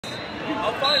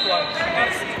I'll find one. I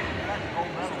gotta see it.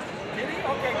 Did he?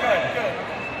 Okay, good, good.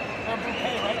 Or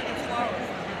bouquet, right? It's flowers.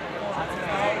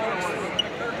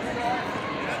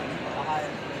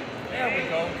 There we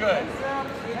go. Good.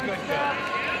 Good, good, good.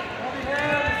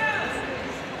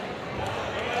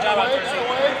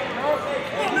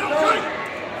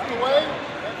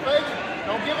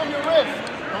 Don't give him your wrist.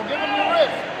 Don't give him your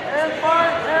wrist. Hand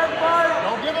fight, hand fight.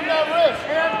 Don't give him that wrist.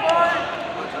 Hand fight.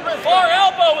 Far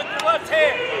elbow with the left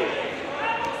hand.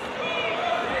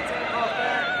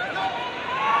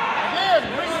 Again,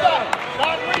 reset.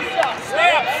 Not reset.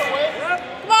 Snap.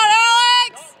 Come on,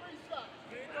 Alex.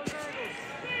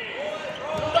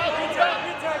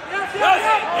 Run,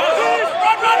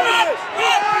 run, run.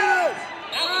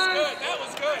 That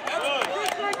was good. That was good.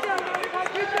 That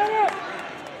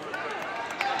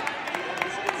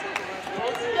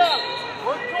was good.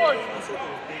 Work towards it.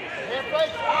 Hand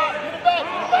fake. Get it back.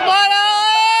 Come on,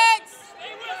 Alex.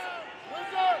 Stay with him.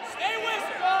 Wizard. Stay with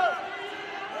him.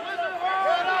 Wizard.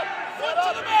 Head up. Foot to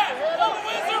the mat. Hold the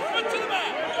wizard. Foot to the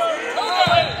mat.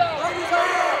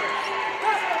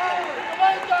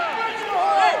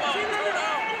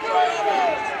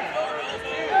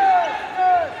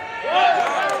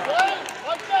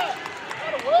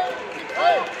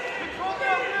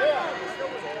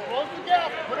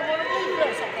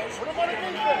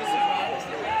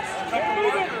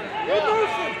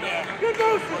 Good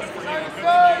motion.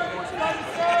 Side.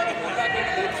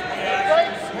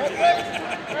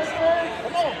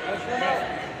 Come on.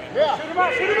 Yeah. Shoot him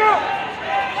out. Shoot him out.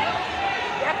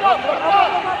 Back up. Back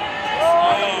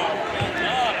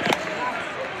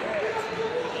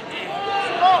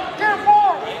up. Get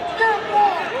one. Get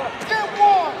one. Get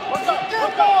one. What's up?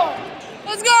 Get one.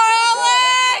 Let's go,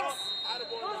 Alex.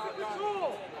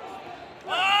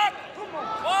 Walk.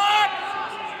 Walk.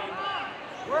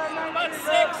 We're at 19.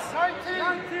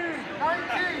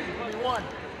 21.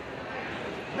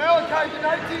 Malachi, you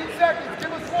 19 seconds.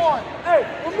 Give us one. Hey,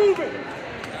 we're moving.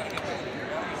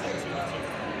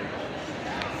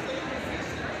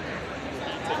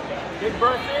 Big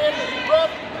breath in, deep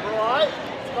breath. We're all right.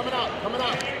 It's coming out, coming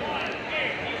out.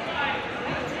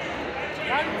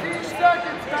 19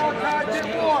 seconds, Malachi. Get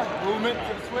one. Movement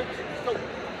to the switch. Let's go.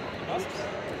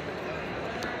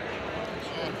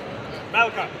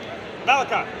 Malachi.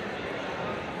 Malachi.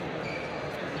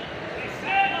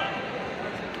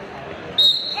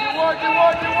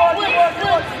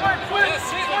 Switch.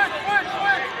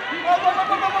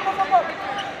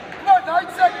 9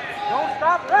 seconds. Don't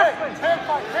stop. Hey, hand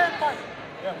fight.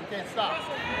 Yeah, we can't stop.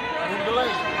 Move the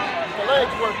legs. Get the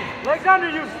legs working. Legs under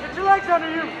you. Get your legs under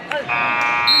you. Hey.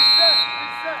 Reset.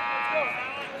 Let's go.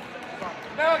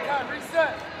 Malachi,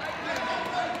 reset.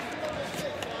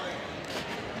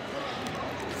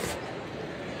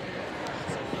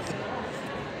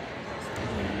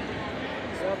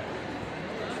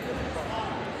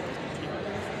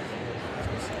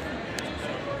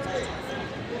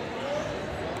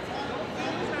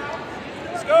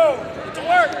 Let's go. Get to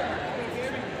work.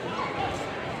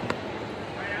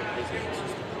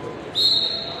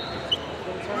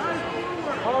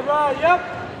 All right, yep.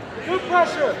 Good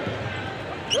pressure.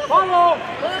 Follow.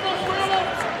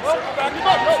 Back him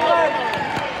up.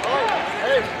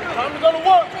 Hey, time to go to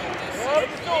work.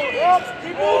 Yep.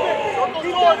 Keep moving.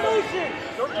 Keep that motion.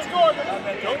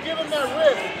 Don't give him that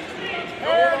wrist.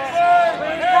 Hand side.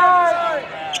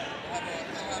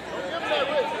 Don't give him that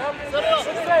wrist. Set it up.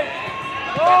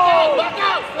 Back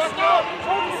out.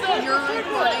 You're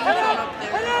recording from up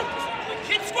there.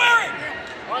 Keep squaring.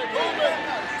 All right, move it.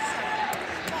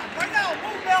 Right now,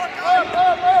 move Malachi.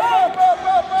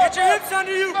 Get your hips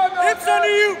under you. Hips under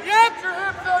you. Yep. Get your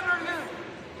hips under you.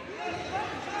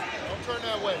 Don't turn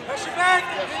that way. Press your back.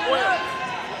 Yes, square.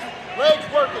 Legs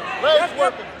working.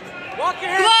 Working. Walk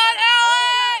your hands. Come on,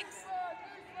 Alex.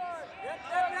 Yep.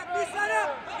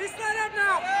 Be slide up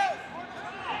now.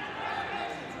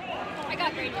 I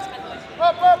got great just by the way.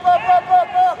 Up. Up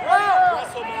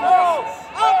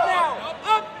now.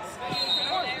 Up.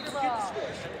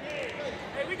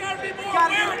 Hey, we gotta be more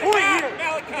aware of that,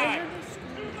 Malachi.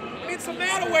 We need some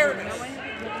mat awareness. Yeah,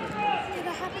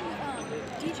 that happened with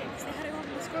DJ because they had it wrong in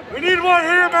the scoreboard. We need one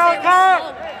here,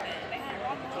 Malachi. They had it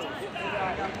wrong the whole time.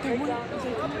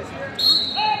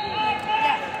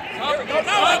 No.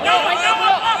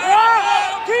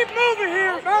 Keep moving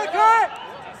here, Malachi.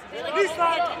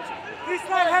 Knee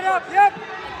slide, head up. Yep.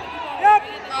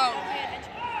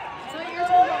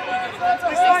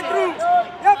 Knee slide through.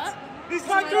 Yep. Knee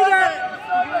slide through that.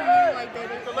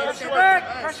 Pressure back.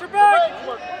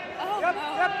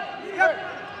 Yep.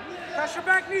 Pressure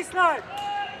back, knee slide.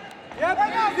 Yep.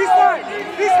 Knee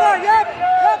slide. Yep.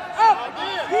 Up.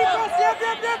 Keep us.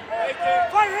 Yep.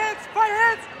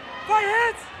 Fight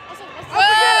hands! Also, what's Up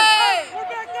again! We're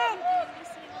back up!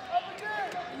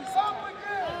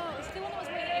 Oh, it's the one that was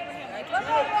waiting Abraham. Like,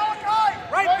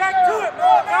 Right back to it,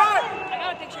 bro! God! I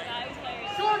got a picture of that. It was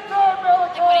hilarious. Short turn,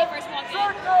 Malachi. Like when he first walked in.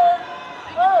 Short turn.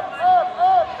 Up.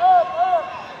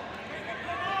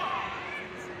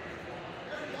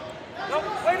 Nope,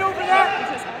 wait over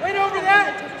that! Wait over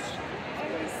that!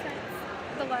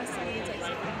 The last time you texted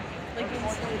me. Like when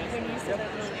you said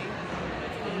that really.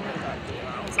 I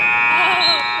was like, oh,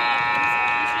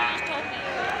 you should have just told me.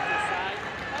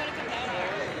 I would have come down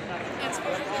here. It's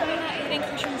probably not eating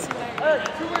Christian cigar.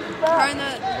 Her and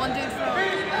that one dude from...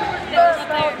 That was up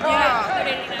there. Yeah. They're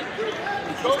dating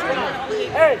now.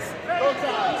 Hey!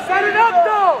 Set it up,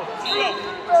 though!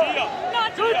 Not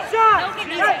Good to- shot! Don't give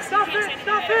me Hey, this. stop You can't it! say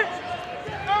Stop that. it!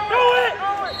 Do it!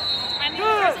 I'm the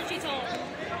only person she told.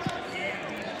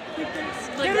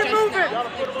 Get it moving!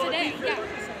 Today, yeah.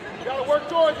 You gotta work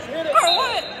towards it. Hit it. For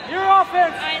what? Your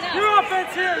offense! I know. Your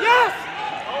offense here! Yes!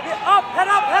 Get up! Head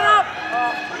up! Head up!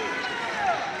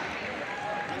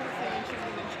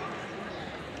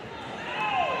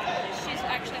 She's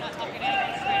actually not talking to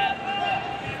anyone right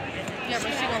now. Yeah,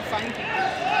 but she won't find you.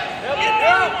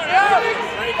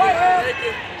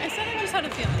 I said I just had a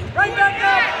feeling. Right back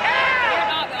up!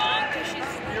 You're not wrong, because she's...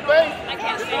 Your base. I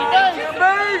can't say Your anything.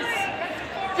 base.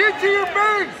 Get to your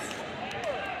base.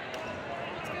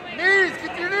 Knees.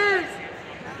 Get to your knees.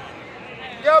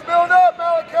 You gotta build up,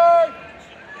 Malachi.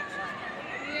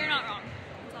 You're not wrong.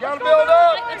 You gotta build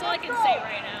up. That's all I can say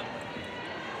right now.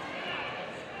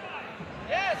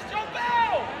 Yes! Jump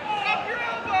out! Up your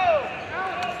elbow!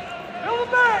 Build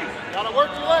the base! Gotta work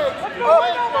your legs. Let's Your go!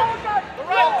 legs work. The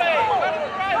right way! Go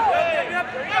the right way!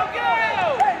 Go!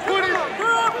 Put it.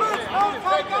 Your offense.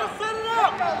 Malachi, gotta set it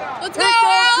up. Let's go,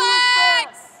 Alex!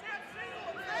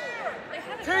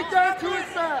 Take that to his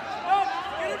back.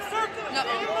 Get him circled! No.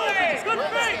 Good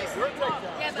face!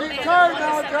 Yeah, but Be they tired,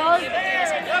 have Malachi.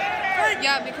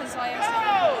 Yeah, because I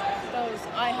asked those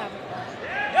I haven't.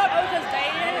 Oh, because they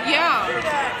did?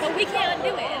 Yeah. But we can't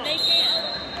undo it, and they can.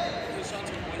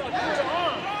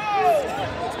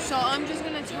 So I'm just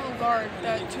gonna tell guard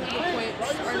that two of the plates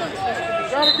are not supposed to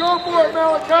Gotta go for it, I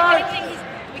Malachi. think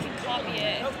we can copy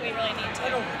it if we really need to.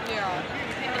 be.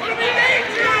 Yeah.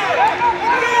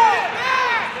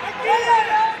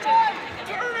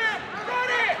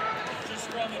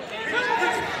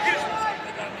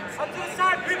 Up to the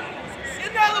side, people!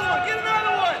 Get another one! Get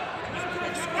another one!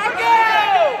 Now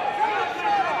go!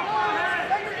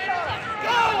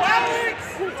 Go, Alex!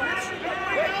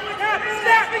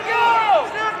 Snap and go!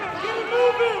 Snap and get it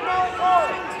moving,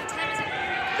 Malachi!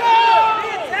 Go!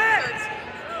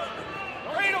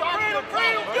 Cradle, cradle,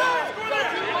 cradle, go!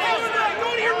 Go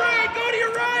to your right, go to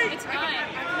your right! It's fine.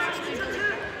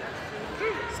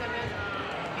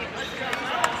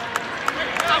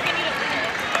 How can you do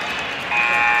it?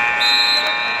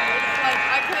 Like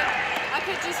I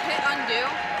could just hit undo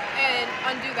and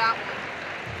undo that one.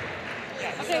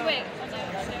 Okay, wait.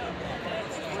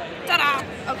 Ta-da!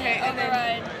 Okay, and then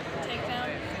Override, takedown,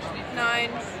 9,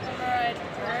 override,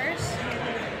 reverse.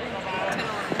 10,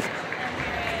 11.